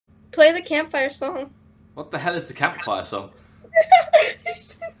Play the campfire song. What the hell is the campfire song?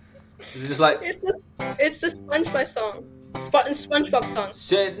 Is it just like... It's the SpongeBob song. SpongeBob song.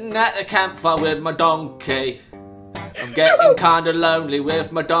 Sitting at the campfire with my donkey. I'm getting kinda lonely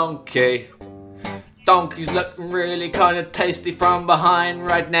with my donkey. Donkey's looking really kinda tasty from behind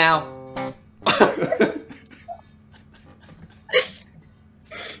right now.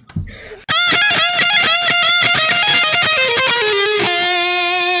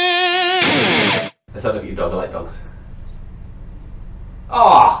 Let's have a look at your dog. I like dogs.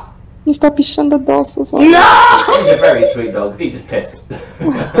 Ah! Ni está pichando dos och så. No! He's a very sweet dog. He just pissed.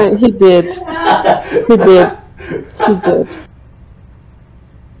 He did. He did. He did.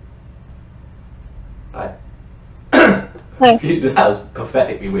 Hi. Hi. That was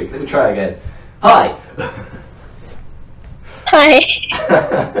pathetically weak. Let me try again. Hi! Hi.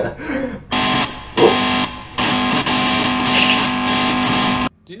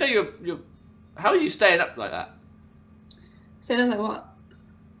 Do you know you're... How are you staying up like that? Staying up like what?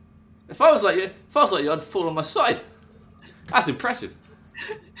 If I was like you, I'd fall on my side. That's impressive.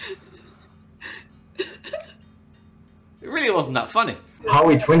 It really wasn't that funny. How are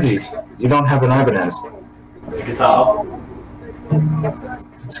we twinsies? You don't have an Ibanez. It's a guitar.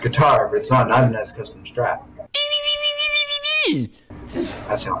 It's a guitar, but it's not an Ibanez custom strap.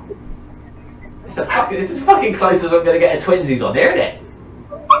 That's how. This is fucking close as I'm gonna get a twinsies on here, isn't it?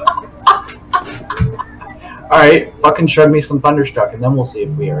 Alright, fucking shrug me some Thunderstruck and then we'll see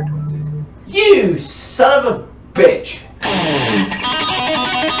if we are twinsies. You son of a bitch!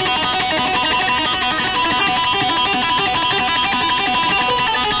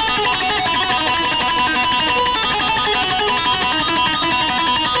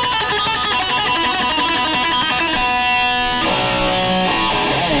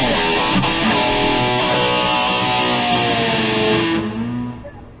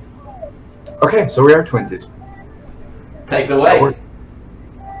 Okay, so we are twinsies. Take it away.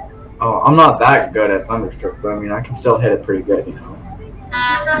 Oh, I'm not that good at Thunderstruck, but I mean, I can still hit it pretty good, you know.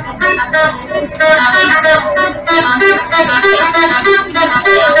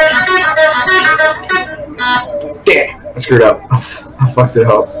 Damn! I screwed up. I fucked it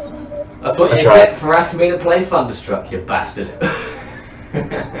up. That's what you get for asking me to play Thunderstruck, you bastard.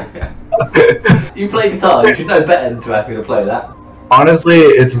 You play guitar, you should know better than to ask me to play that. Honestly,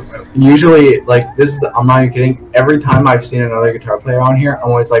 it's usually, like, this is, I'm not even kidding, every time I've seen another guitar player on here, I'm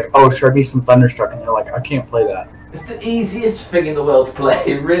always like, oh, shrug me some Thunderstruck, and they're like, I can't play that. It's the easiest thing in the world to play,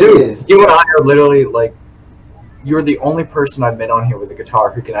 it really Dude, is. You and I are literally, like, you're the only person I've met on here with a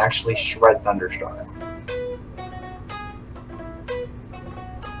guitar who can actually shred Thunderstruck.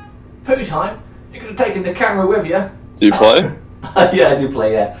 Poo time? You could have taken the camera with you. Do you play? Yeah, I do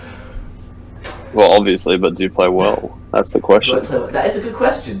play, yeah. Well, obviously, but do you play well? That's the question. That is a good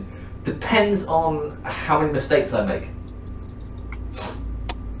question. Depends on how many mistakes I make.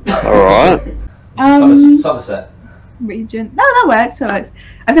 Alright. Somerset. Region. No, that works. That works.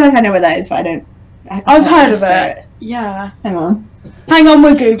 I feel like I know where that is, but I don't. I've heard of it. Yeah. Hang on. Hang on,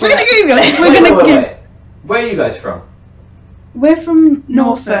 we're Googling. We're gonna Google it. We're gonna wait. Where are you guys from? We're from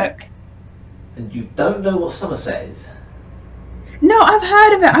Norfolk. And you don't know what Somerset is? No, I've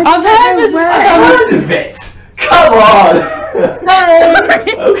heard of it. I've heard of it. Come on!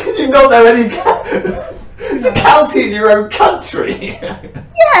 How could you not know any? It's a county in your own country. Yeah,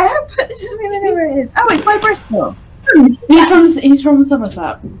 but this doesn't really know where it is. Oh, it's by Bristol. He's from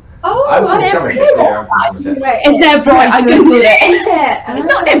Somerset. Oh, I'm from Somerset. Yeah, I'm from Somerset. It's near Brighton. I googled it. Is it? It's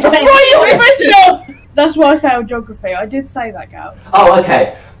not near Brighton. That's why I failed geography. I did say that, Gals. Oh,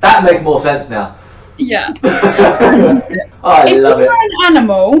 okay. That makes more sense now. Yeah. Oh, I love it. If you were an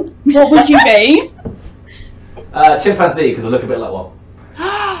animal, what would you be? Chimpanzee, because I look a bit like one.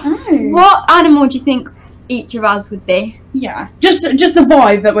 What animal do you think each of us would be? Yeah. Just the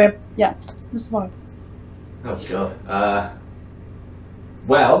vibe that we're... Yeah. Just the vibe. Oh, God.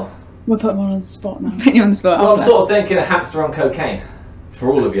 Well... We'll put him on the spot now. Put you on the spot. Well, I'm sort of thinking a hamster on cocaine. For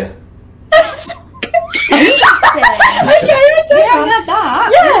all of you. Okay, we haven't had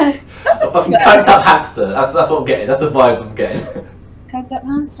that. Yeah. That's a coked up hamster. That's what I'm getting. That's the vibe I'm getting. Coked up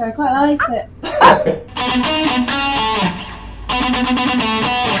hamster. I quite like it.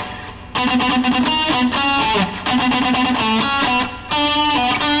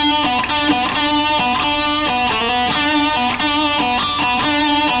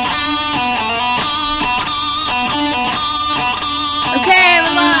 Okay,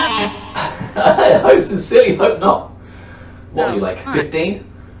 relax. I hope sincerely hope not. What are you, like, 15?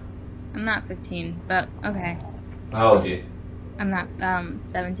 I'm not 15, but okay. How old are you? I'm not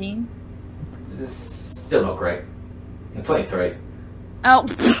 17. This is still not great. I'm 23. Oh.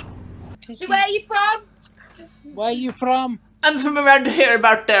 So where are you from? Where are you from? I'm from around here,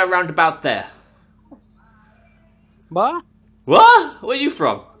 about there, round about there. What? What? Where are you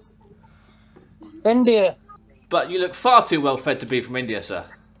from? India. But you look far too well fed to be from India, sir.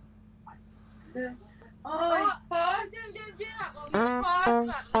 Oh, don't do that one.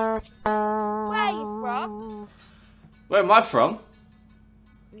 Where are you from? Where am I from?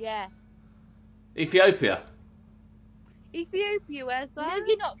 Yeah. Ethiopia. Ethiopia, where's No, that?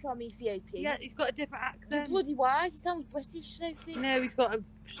 you're not from Ethiopia. Yeah, he's got a different You're accent. bloody white. You sound British, Sophie. No, he's got a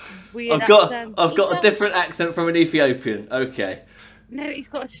weird I've got accent. a different accent from an Ethiopian. Okay. No, he's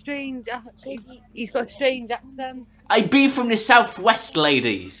got a strange. He's got a strange accent. I be from the southwest,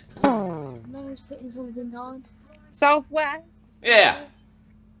 ladies. No one's putting something on. Southwest. Yeah.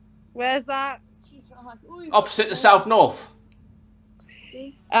 Where's that? She's not like, "Ooh, Opposite the south north.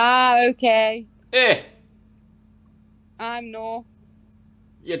 see?" Ah, okay. Yeah. I'm north.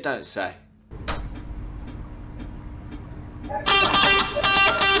 You don't say.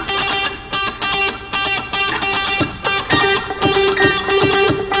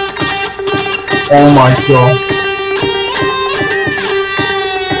 Oh my god.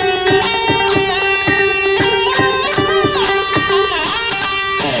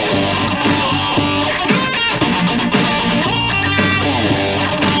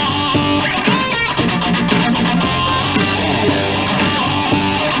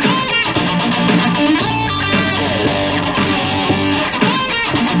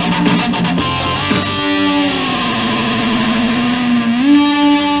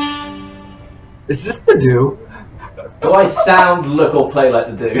 Is this the do? Do I sound, look, or play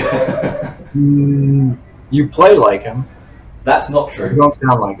like the do? You play like him. That's not You true. don't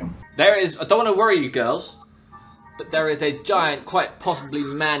sound like him. There is, I don't want to worry you girls, but there is a giant, quite possibly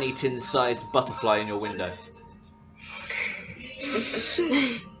man-eating sized butterfly in your window.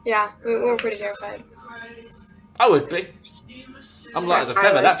 Yeah, we're pretty terrified. I would be. I'm light as a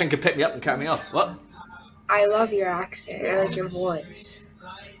feather. That thing could pick me up and carry me off. What? I love your accent. I like your voice.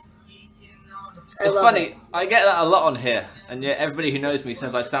 It's funny, I get that a lot on here, and yet everybody who knows me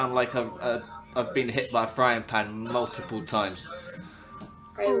says I sound like I've been hit by a frying pan multiple times.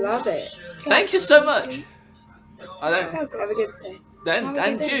 I love it. Thank you so much. I don't. Have a good day.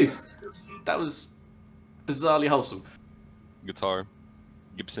 And you. That was bizarrely wholesome. Guitar.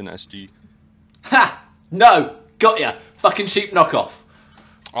 Gibson SG. Ha! No! Got ya! Fucking cheap knockoff.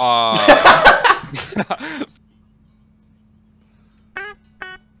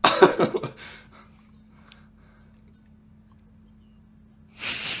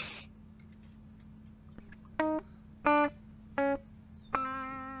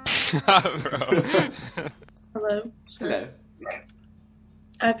 Hello. Hello.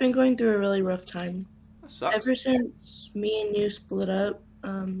 I've been going through a really rough time. That sucks. Ever since me and you split up,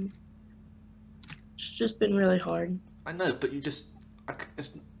 it's just been really hard. I know, but you just...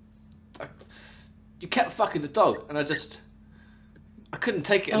 you kept fucking the dog, and I couldn't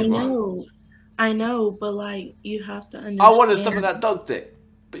take it anymore. I know, but like, you have to understand. I wanted some of that dog dick,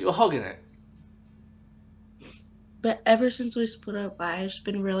 but you were hogging it. But ever since we split up, I've just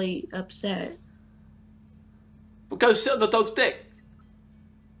been really upset. Well, go sit on the dog's dick.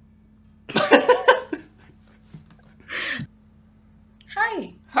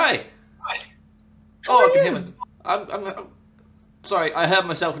 Hi. Hi. Oh, I can hear myself. I'm sorry, I heard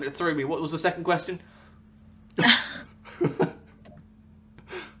myself and it threw me. What was the second question?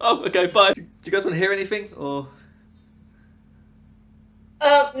 Oh, okay, bye. Do you guys want to hear anything, or?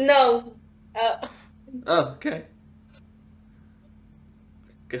 No. Oh, okay.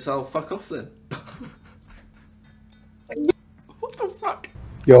 Guess I'll fuck off then. What the fuck?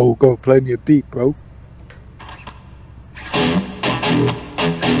 Yo, go play me a beat, bro.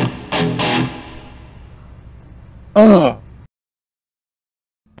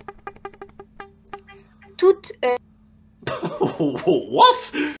 Toute.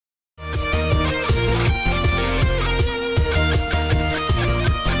 What?